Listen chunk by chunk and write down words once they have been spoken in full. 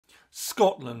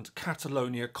Scotland,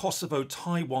 Catalonia, Kosovo,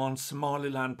 Taiwan,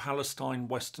 Somaliland, Palestine,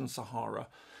 Western Sahara.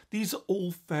 These are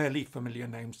all fairly familiar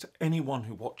names to anyone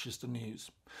who watches the news.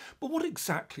 But what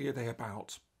exactly are they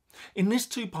about? In this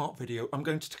two-part video, I'm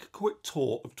going to take a quick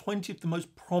tour of 20 of the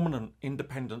most prominent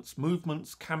independence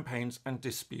movements, campaigns and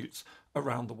disputes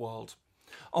around the world.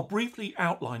 I'll briefly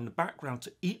outline the background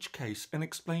to each case and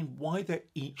explain why they're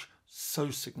each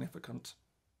so significant.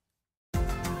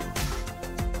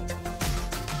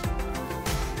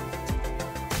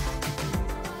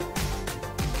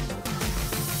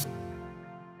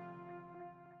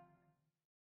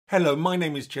 Hello, my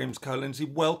name is James Ker-Lindsay.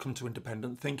 Welcome to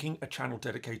Independent Thinking, a channel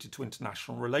dedicated to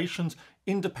international relations,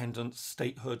 independence,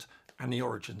 statehood, and the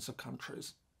origins of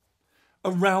countries.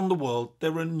 Around the world,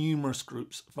 there are numerous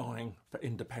groups vying for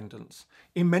independence.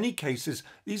 In many cases,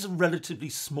 these are relatively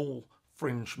small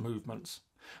fringe movements.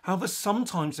 However,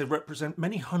 sometimes they represent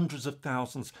many hundreds of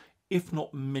thousands, if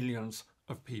not millions,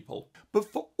 of people. But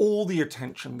for all the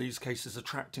attention these cases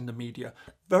attract in the media,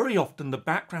 very often the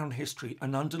background history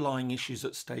and underlying issues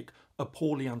at stake are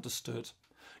poorly understood.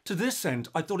 To this end,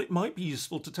 I thought it might be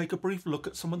useful to take a brief look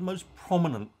at some of the most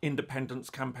prominent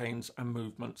independence campaigns and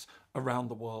movements around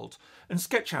the world and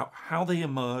sketch out how they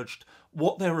emerged,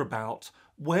 what they're about,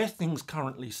 where things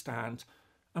currently stand,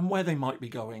 and where they might be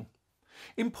going.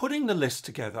 In putting the list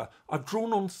together, I've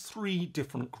drawn on three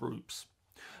different groups.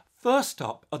 First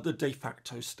up are the de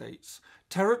facto states,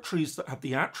 territories that have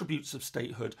the attributes of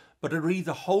statehood but are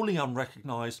either wholly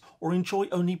unrecognised or enjoy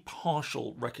only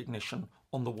partial recognition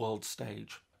on the world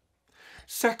stage.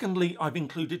 Secondly, I've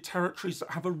included territories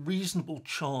that have a reasonable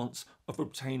chance of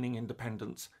obtaining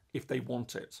independence if they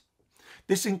want it.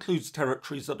 This includes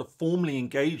territories that are formally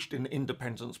engaged in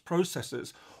independence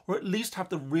processes or at least have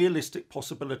the realistic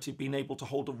possibility of being able to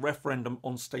hold a referendum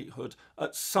on statehood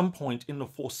at some point in the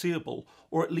foreseeable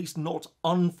or at least not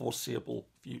unforeseeable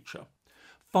future.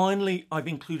 Finally, I've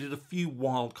included a few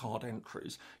wildcard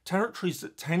entries, territories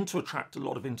that tend to attract a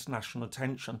lot of international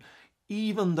attention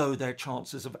even though their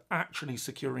chances of actually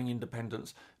securing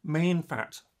independence may in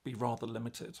fact be rather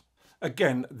limited.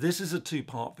 Again, this is a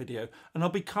two-part video and I'll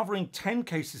be covering 10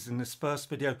 cases in this first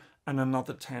video and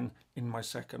another 10 in my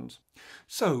second.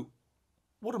 So,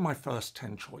 what are my first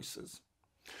 10 choices?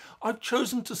 I've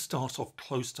chosen to start off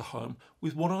close to home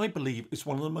with what I believe is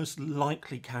one of the most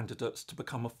likely candidates to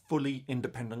become a fully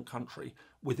independent country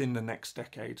within the next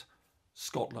decade,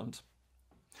 Scotland.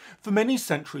 For many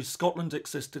centuries, Scotland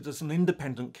existed as an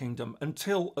independent kingdom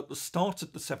until, at the start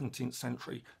of the 17th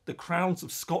century, the crowns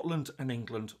of Scotland and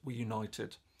England were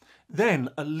united. Then,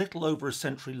 a little over a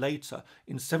century later,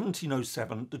 in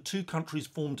 1707, the two countries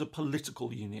formed a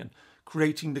political union,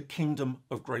 creating the Kingdom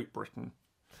of Great Britain.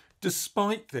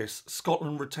 Despite this,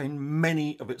 Scotland retained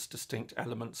many of its distinct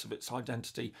elements of its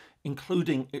identity,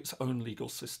 including its own legal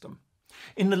system.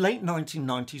 In the late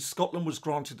 1990s, Scotland was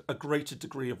granted a greater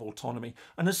degree of autonomy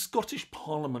and a Scottish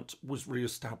Parliament was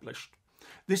re-established.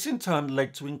 This in turn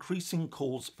led to increasing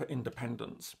calls for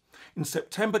independence. In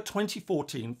September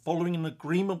 2014, following an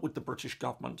agreement with the British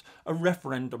government, a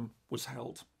referendum was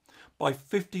held. By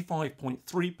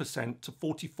 55.3% to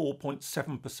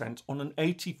 44.7% on an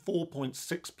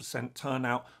 84.6%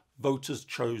 turnout, voters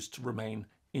chose to remain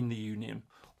in the Union.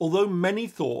 Although many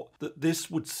thought that this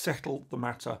would settle the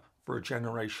matter for a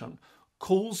generation,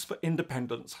 calls for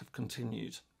independence have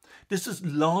continued. This has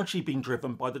largely been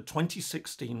driven by the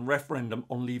 2016 referendum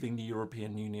on leaving the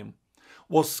European Union.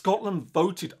 While Scotland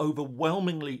voted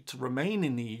overwhelmingly to remain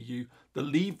in the EU, the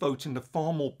Leave vote in the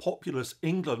far more populous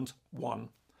England won.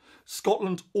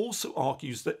 Scotland also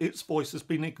argues that its voice has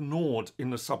been ignored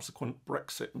in the subsequent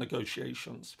Brexit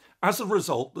negotiations. As a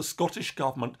result, the Scottish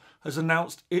Government has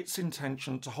announced its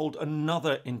intention to hold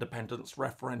another independence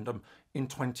referendum in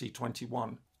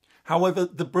 2021. However,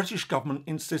 the British government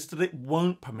insists that it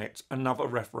won't permit another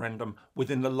referendum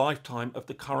within the lifetime of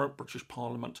the current British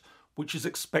Parliament, which is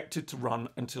expected to run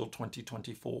until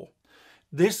 2024.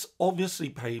 This obviously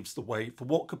paves the way for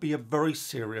what could be a very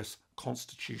serious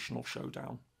constitutional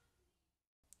showdown.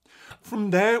 From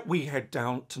there, we head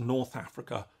down to North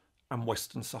Africa and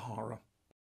Western Sahara.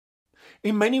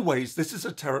 In many ways, this is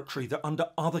a territory that under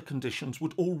other conditions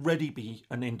would already be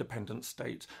an independent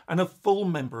state and a full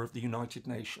member of the United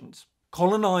Nations.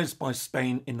 Colonised by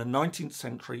Spain in the 19th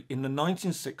century, in the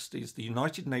 1960s, the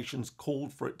United Nations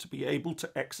called for it to be able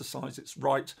to exercise its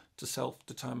right to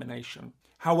self-determination.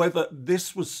 However,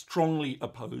 this was strongly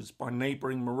opposed by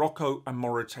neighbouring Morocco and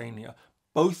Mauritania,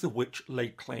 both of which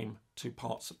laid claim two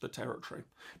parts of the territory.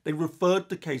 They referred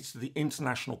the case to the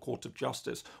International Court of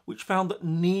Justice, which found that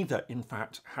neither, in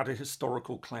fact, had a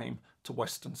historical claim to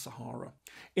Western Sahara.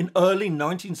 In early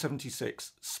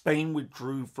 1976, Spain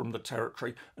withdrew from the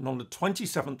territory, and on the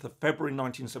 27th of February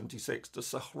 1976, the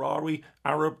Sahrawi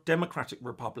Arab Democratic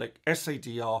Republic,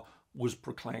 SADR, was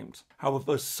proclaimed.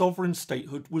 However, sovereign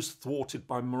statehood was thwarted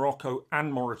by Morocco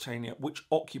and Mauritania, which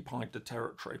occupied the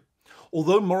territory.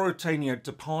 Although Mauritania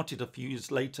departed a few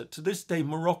years later, to this day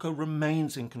Morocco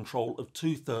remains in control of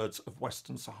 2/3 of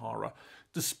Western Sahara,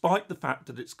 despite the fact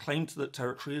that its claim to that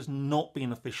territory has not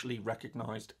been officially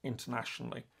recognised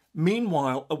internationally.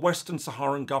 Meanwhile, a Western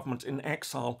Saharan government in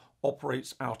exile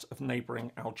operates out of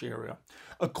neighbouring Algeria.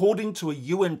 According to a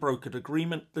UN-brokered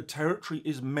agreement, the territory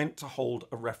is meant to hold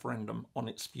a referendum on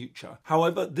its future.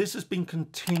 However, this has been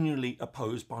continually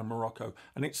opposed by Morocco,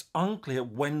 and it's unclear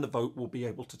when the vote will be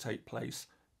able to take place,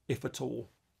 if at all.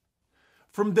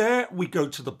 From there, we go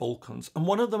to the Balkans, and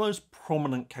one of the most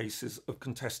prominent cases of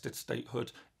contested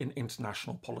statehood in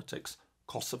international politics,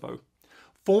 Kosovo.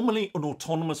 Formerly an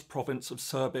autonomous province of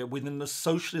Serbia within the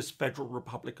Socialist Federal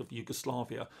Republic of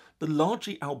Yugoslavia, the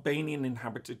largely Albanian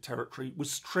inhabited territory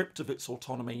was stripped of its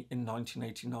autonomy in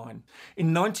 1989.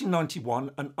 In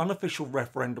 1991, an unofficial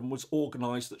referendum was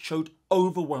organised that showed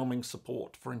overwhelming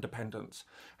support for independence.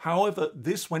 However,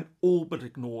 this went all but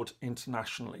ignored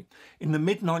internationally. In the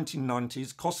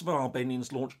mid-1990s, Kosovo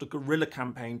Albanians launched a guerrilla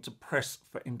campaign to press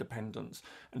for independence.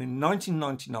 And in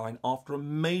 1999, after a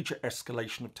major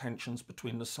escalation of tensions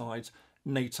between the sides,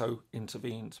 NATO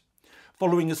intervened.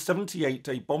 Following a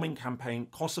 78-day bombing campaign,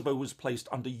 Kosovo was placed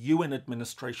under UN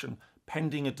administration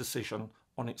pending a decision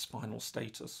on its final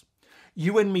status.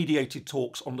 UN-mediated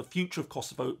talks on the future of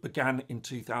Kosovo began in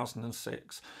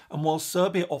 2006, and while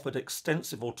Serbia offered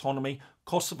extensive autonomy,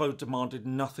 Kosovo demanded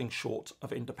nothing short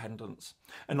of independence.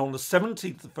 And on the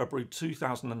 17th of February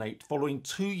 2008, following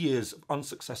 2 years of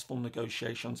unsuccessful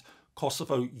negotiations,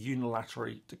 Kosovo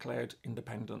unilaterally declared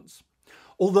independence.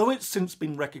 Although it's since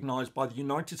been recognised by the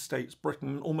United States, Britain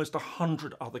and almost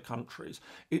 100 other countries,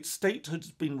 its statehood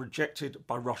has been rejected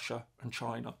by Russia and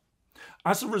China.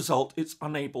 As a result, it's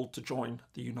unable to join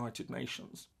the United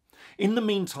Nations. In the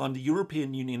meantime, the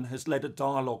European Union has led a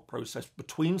dialogue process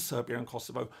between Serbia and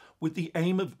Kosovo with the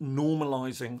aim of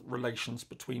normalising relations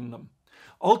between them.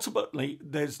 Ultimately,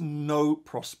 there's no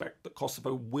prospect that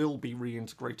Kosovo will be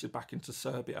reintegrated back into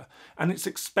Serbia, and it's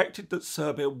expected that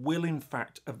Serbia will in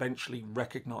fact eventually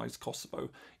recognise Kosovo,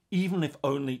 even if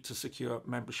only to secure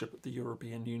membership of the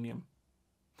European Union.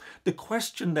 The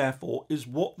question, therefore, is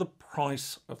what the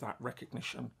price of that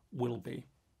recognition will be.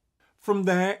 From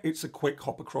there, it's a quick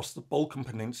hop across the Balkan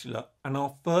Peninsula and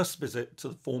our first visit to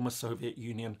the former Soviet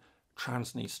Union,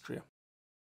 Transnistria.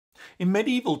 In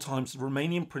medieval times, the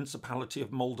Romanian Principality of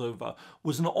Moldova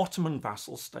was an Ottoman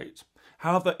vassal state.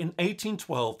 However, in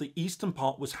 1812, the eastern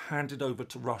part was handed over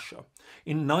to Russia.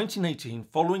 In 1918,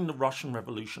 following the Russian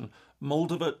Revolution,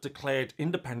 Moldova declared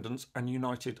independence and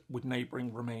united with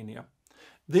neighbouring Romania.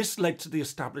 This led to the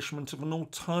establishment of an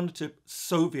alternative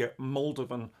Soviet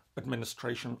Moldovan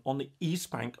administration on the east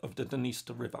bank of the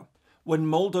Dniester River. When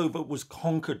Moldova was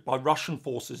conquered by Russian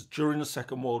forces during the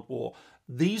Second World War,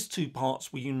 these two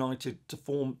parts were united to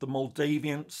form the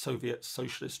Moldavian Soviet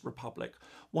Socialist Republic,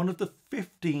 one of the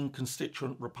 15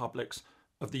 constituent republics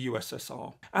of the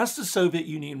USSR. As the Soviet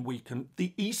Union weakened,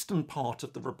 the eastern part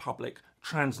of the republic,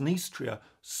 Transnistria,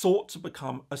 sought to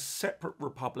become a separate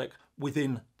republic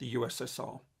within the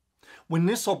USSR. When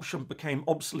this option became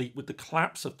obsolete with the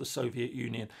collapse of the Soviet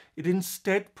Union, it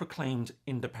instead proclaimed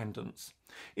independence.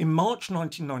 In March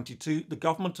 1992, the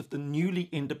government of the newly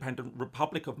independent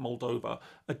Republic of Moldova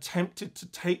attempted to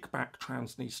take back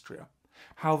Transnistria.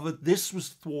 However, this was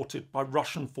thwarted by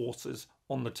Russian forces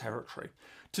on the territory.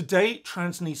 Today,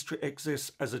 Transnistria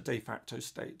exists as a de facto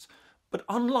state. But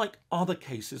unlike other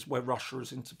cases where Russia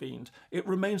has intervened, it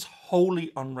remains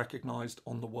wholly unrecognised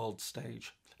on the world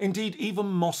stage. Indeed, even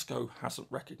Moscow hasn't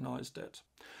recognised it.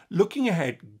 Looking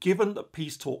ahead, given that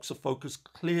peace talks are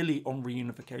focused clearly on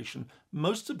reunification,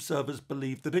 most observers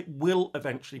believe that it will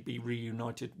eventually be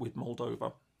reunited with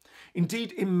Moldova.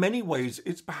 Indeed, in many ways,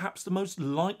 it's perhaps the most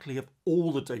likely of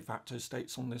all the de facto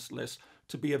states on this list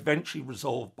to be eventually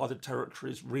resolved by the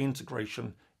territory's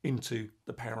reintegration into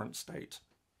the parent state.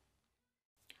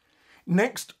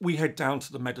 Next, we head down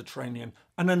to the Mediterranean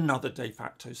and another de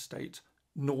facto state,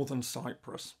 Northern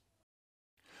Cyprus.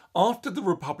 After the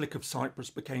Republic of Cyprus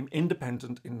became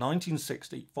independent in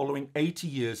 1960, following 80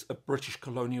 years of British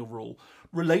colonial rule,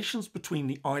 relations between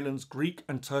the island's Greek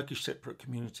and Turkish Cypriot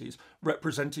communities,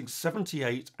 representing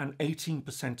 78% and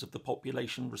 18% of the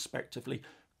population respectively,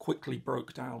 quickly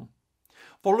broke down.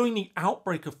 Following the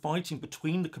outbreak of fighting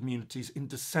between the communities in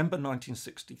December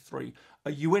 1963,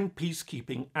 a UN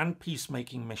peacekeeping and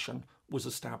peacemaking mission was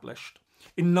established.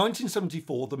 In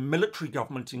 1974, the military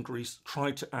government in Greece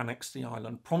tried to annex the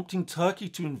island, prompting Turkey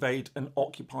to invade and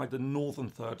occupy the northern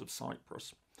third of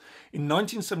Cyprus. In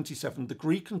 1977, the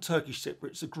Greek and Turkish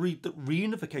Cypriots agreed that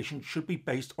reunification should be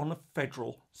based on a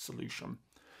federal solution.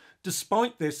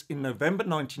 Despite this, in November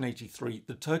 1983,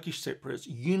 the Turkish Cypriots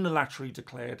unilaterally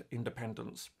declared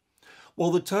independence. While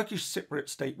the Turkish Cypriot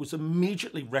state was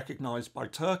immediately recognised by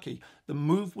Turkey, the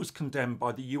move was condemned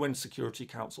by the UN Security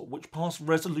Council, which passed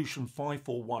Resolution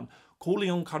 541,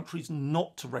 calling on countries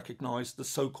not to recognise the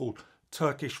so-called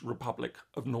Turkish Republic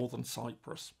of Northern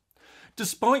Cyprus.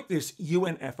 Despite this,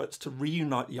 UN efforts to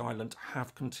reunite the island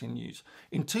have continued.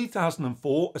 In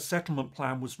 2004, a settlement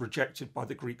plan was rejected by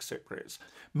the Greek Cypriots.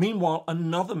 Meanwhile,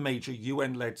 another major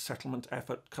UN-led settlement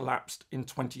effort collapsed in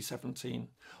 2017.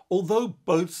 Although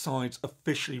both sides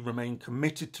officially remain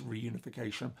committed to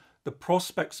reunification, the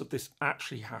prospects of this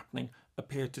actually happening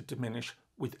appear to diminish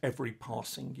with every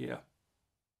passing year.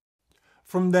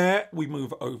 From there, we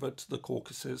move over to the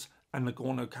Caucasus and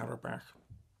Nagorno-Karabakh.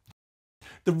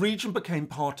 The region became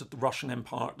part of the Russian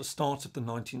Empire at the start of the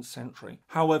 19th century.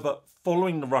 However,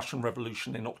 following the Russian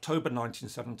Revolution in October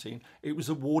 1917, it was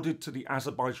awarded to the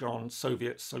Azerbaijan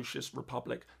Soviet Socialist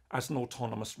Republic as an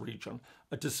autonomous region,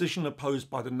 a decision opposed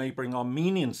by the neighbouring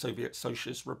Armenian Soviet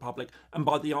Socialist Republic and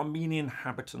by the Armenian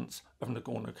inhabitants of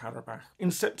Nagorno-Karabakh.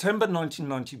 In September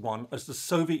 1991, as the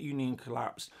Soviet Union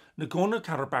collapsed,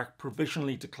 Nagorno-Karabakh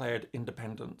provisionally declared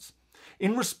independence.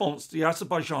 In response, the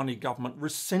Azerbaijani government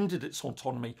rescinded its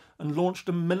autonomy and launched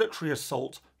a military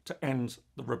assault to end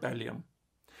the rebellion.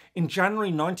 In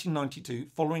January 1992,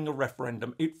 following a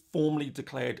referendum, it formally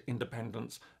declared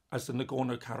independence as the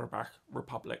Nagorno-Karabakh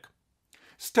Republic.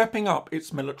 Stepping up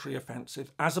its military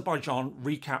offensive, Azerbaijan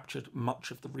recaptured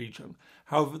much of the region.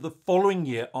 However, the following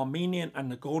year, Armenian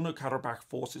and Nagorno-Karabakh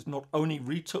forces not only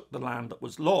retook the land that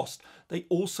was lost, they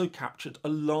also captured a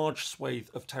large swathe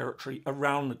of territory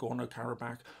around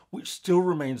Nagorno-Karabakh, which still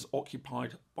remains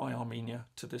occupied by Armenia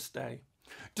to this day.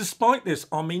 Despite this,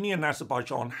 Armenia and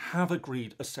Azerbaijan have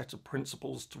agreed a set of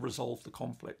principles to resolve the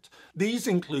conflict. These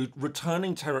include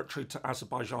returning territory to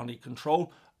Azerbaijani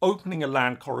control, opening a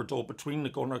land corridor between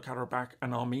Nagorno-Karabakh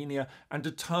and Armenia, and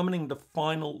determining the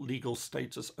final legal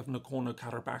status of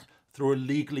Nagorno-Karabakh through a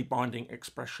legally binding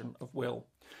expression of will.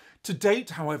 To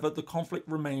date, however, the conflict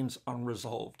remains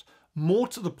unresolved. More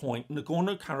to the point,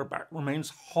 Nagorno-Karabakh remains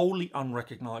wholly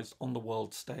unrecognised on the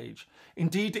world stage.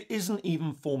 Indeed, it isn't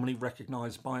even formally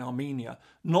recognised by Armenia,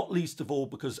 not least of all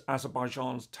because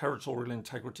Azerbaijan's territorial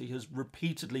integrity has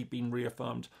repeatedly been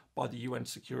reaffirmed by the UN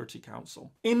Security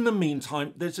Council. In the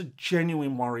meantime, there's a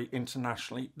genuine worry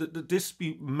internationally that the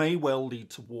dispute may well lead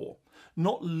to war,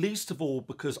 not least of all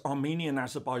because Armenia and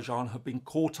Azerbaijan have been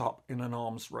caught up in an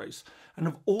arms race and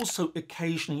have also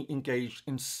occasionally engaged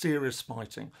in serious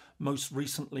fighting, most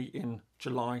recently in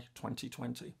July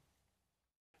 2020.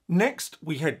 Next,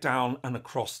 we head down and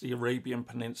across the Arabian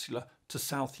Peninsula to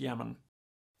South Yemen.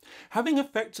 Having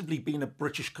effectively been a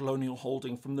British colonial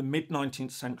holding from the mid-19th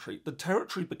century, the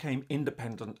territory became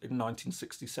independent in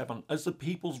 1967 as the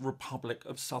People's Republic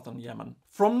of Southern Yemen.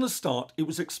 From the start, it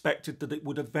was expected that it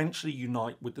would eventually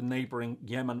unite with the neighbouring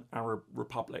Yemen Arab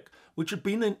Republic, which had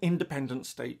been an independent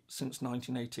state since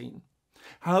 1918.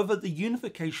 However, the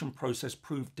unification process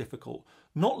proved difficult,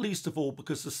 not least of all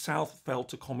because the South fell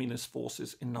to communist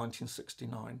forces in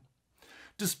 1969.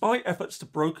 Despite efforts to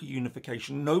broker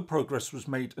unification, no progress was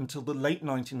made until the late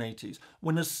 1980s,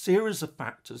 when a series of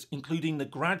factors, including the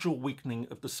gradual weakening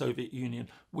of the Soviet Union,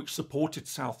 which supported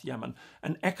South Yemen,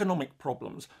 and economic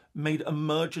problems, made a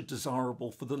merger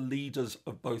desirable for the leaders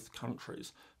of both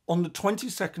countries. On the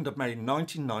 22nd of May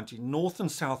 1990, North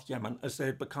and South Yemen, as they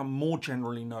had become more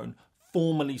generally known,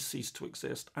 formally ceased to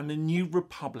exist, and a new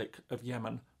Republic of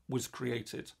Yemen was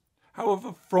created.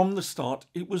 However, from the start,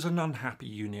 it was an unhappy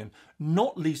union,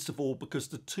 not least of all because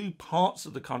the two parts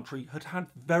of the country had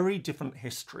had very different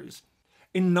histories.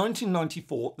 In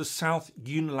 1994, the South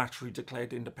unilaterally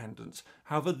declared independence.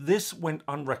 However, this went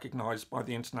unrecognised by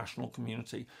the international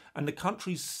community, and the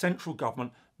country's central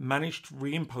government managed to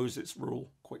reimpose its rule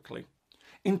quickly.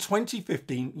 In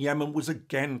 2015, Yemen was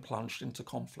again plunged into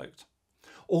conflict.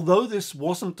 Although this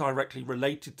wasn't directly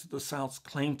related to the South's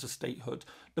claim to statehood,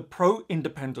 the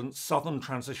pro-independent Southern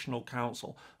Transitional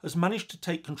Council has managed to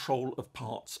take control of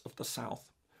parts of the South.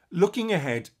 Looking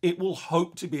ahead, it will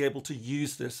hope to be able to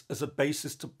use this as a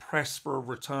basis to press for a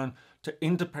return to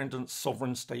independent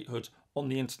sovereign statehood on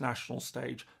the international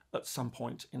stage at some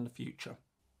point in the future.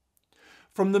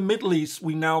 From the Middle East,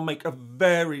 we now make a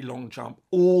very long jump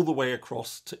all the way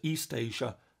across to East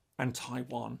Asia and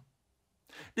Taiwan.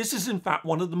 This is in fact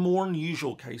one of the more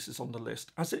unusual cases on the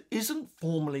list, as it isn't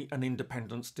formally an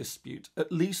independence dispute,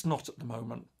 at least not at the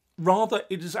moment. Rather,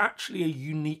 it is actually a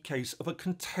unique case of a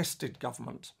contested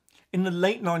government. In the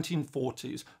late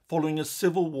 1940s, following a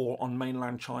civil war on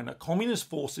mainland China, communist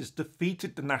forces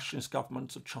defeated the nationalist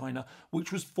government of China,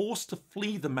 which was forced to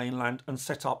flee the mainland and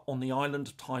set up on the island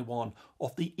of Taiwan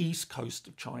off the east coast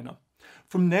of China.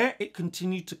 From there, it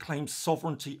continued to claim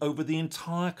sovereignty over the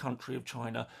entire country of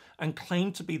China and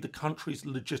claimed to be the country's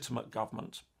legitimate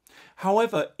government.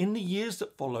 However, in the years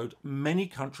that followed, many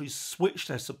countries switched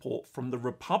their support from the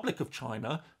Republic of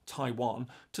China, Taiwan,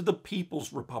 to the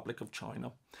People's Republic of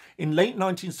China. In late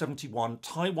 1971,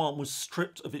 Taiwan was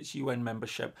stripped of its UN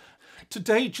membership.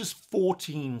 Today, just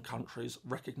 14 countries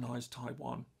recognise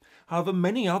Taiwan. However,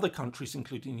 many other countries,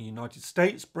 including the United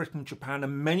States, Britain, Japan,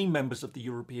 and many members of the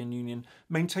European Union,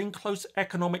 maintain close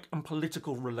economic and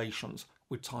political relations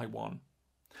with Taiwan.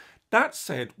 That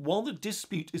said, while the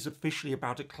dispute is officially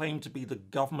about a claim to be the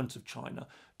government of China,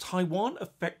 Taiwan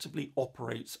effectively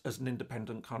operates as an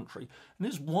independent country and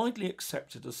is widely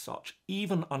accepted as such,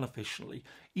 even unofficially,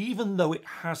 even though it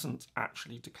hasn't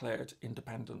actually declared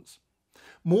independence.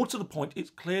 More to the point, it's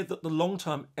clear that the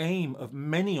long-term aim of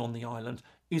many on the island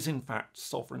is in fact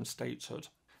sovereign statehood.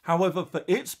 However, for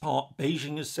its part,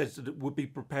 Beijing has said that it would be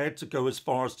prepared to go as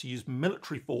far as to use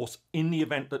military force in the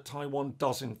event that Taiwan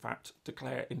does in fact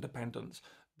declare independence.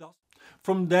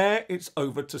 From there, it's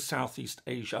over to Southeast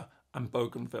Asia and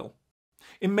Bougainville.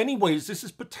 In many ways, this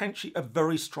is potentially a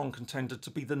very strong contender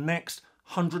to be the next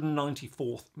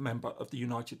 194th member of the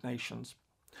United Nations.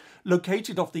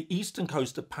 Located off the eastern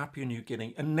coast of Papua New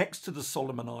Guinea and next to the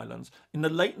Solomon Islands, in the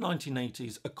late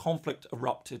 1980s, a conflict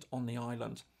erupted on the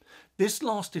island. This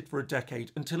lasted for a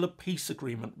decade until a peace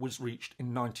agreement was reached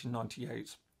in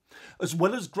 1998. As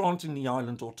well as granting the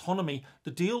island autonomy,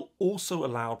 the deal also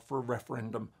allowed for a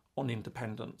referendum on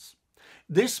independence.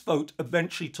 This vote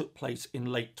eventually took place in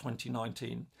late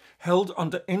 2019. Held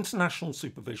under international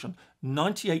supervision,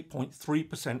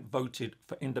 98.3% voted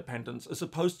for independence, as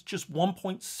opposed to just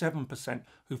 1.7%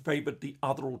 who favoured the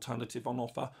other alternative on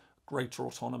offer, greater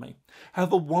autonomy.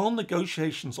 However, while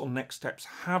negotiations on next steps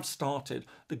have started,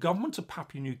 the government of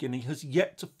Papua New Guinea has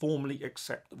yet to formally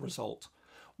accept the result.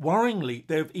 Worryingly,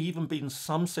 there have even been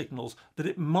some signals that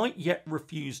it might yet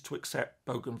refuse to accept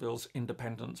Bougainville's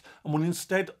independence and will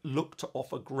instead look to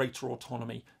offer greater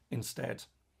autonomy instead.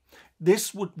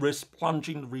 This would risk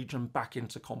plunging the region back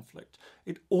into conflict.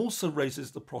 It also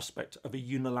raises the prospect of a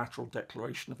unilateral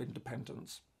declaration of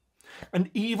independence. And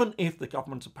even if the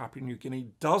government of Papua New Guinea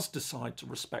does decide to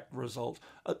respect the result,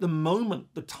 at the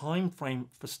moment the time frame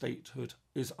for statehood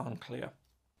is unclear.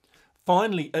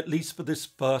 Finally, at least for this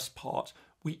first part,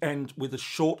 we end with a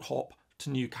short hop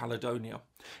to New Caledonia.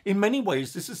 In many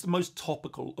ways, this is the most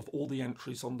topical of all the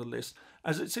entries on the list,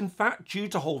 as it's in fact due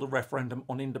to hold a referendum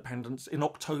on independence in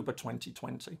October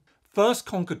 2020. First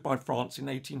conquered by France in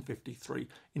 1853,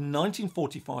 in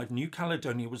 1945 New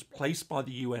Caledonia was placed by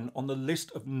the UN on the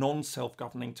list of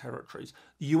non-self-governing territories,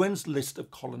 the UN's list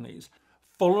of colonies.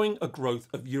 Following a growth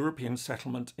of European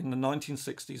settlement in the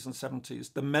 1960s and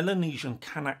 70s, the Melanesian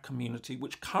Kanak community,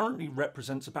 which currently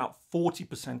represents about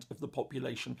 40% of the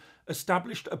population,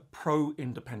 established a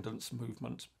pro-independence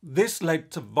movement. This led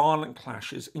to violent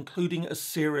clashes, including a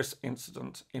serious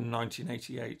incident in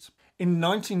 1988. In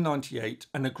 1998,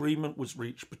 an agreement was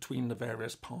reached between the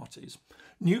various parties.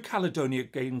 New Caledonia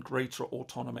gained greater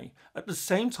autonomy. At the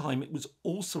same time, it was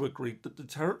also agreed that the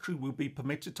territory will be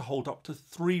permitted to hold up to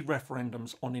 3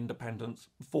 referendums on independence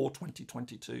before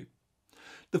 2022.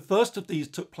 The first of these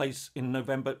took place in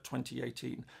November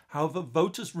 2018. However,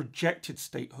 voters rejected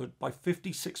statehood by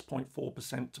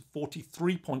 56.4% to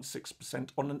 43.6%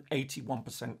 on an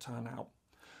 81% turnout.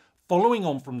 Following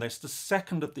on from this, the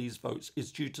second of these votes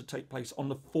is due to take place on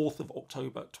the 4th of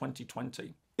October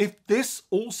 2020. If this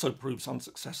also proves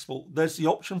unsuccessful, there's the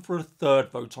option for a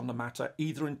third vote on the matter,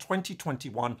 either in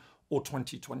 2021 or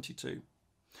 2022.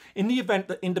 In the event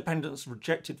that independence is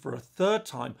rejected for a third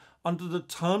time, under the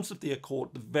terms of the accord,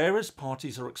 the various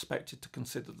parties are expected to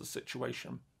consider the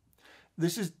situation.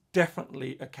 This is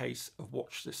definitely a case of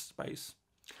watch this space.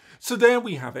 So there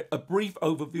we have it, a brief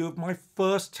overview of my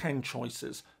first 10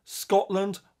 choices: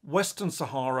 Scotland, Western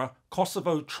Sahara,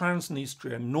 Kosovo,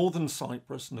 Transnistria, Northern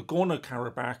Cyprus,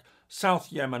 Nagorno-Karabakh,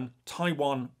 South Yemen,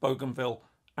 Taiwan, Bougainville,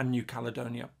 and New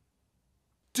Caledonia.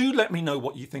 Do let me know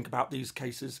what you think about these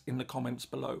cases in the comments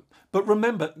below. But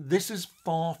remember, this is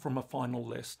far from a final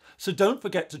list, so don't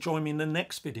forget to join me in the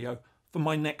next video for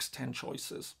my next 10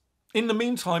 choices. In the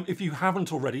meantime, if you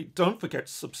haven't already, don't forget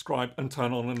to subscribe and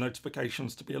turn on the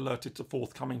notifications to be alerted to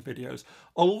forthcoming videos.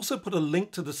 I'll also put a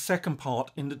link to the second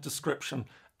part in the description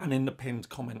and in the pinned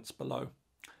comments below.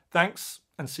 Thanks,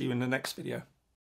 and see you in the next video.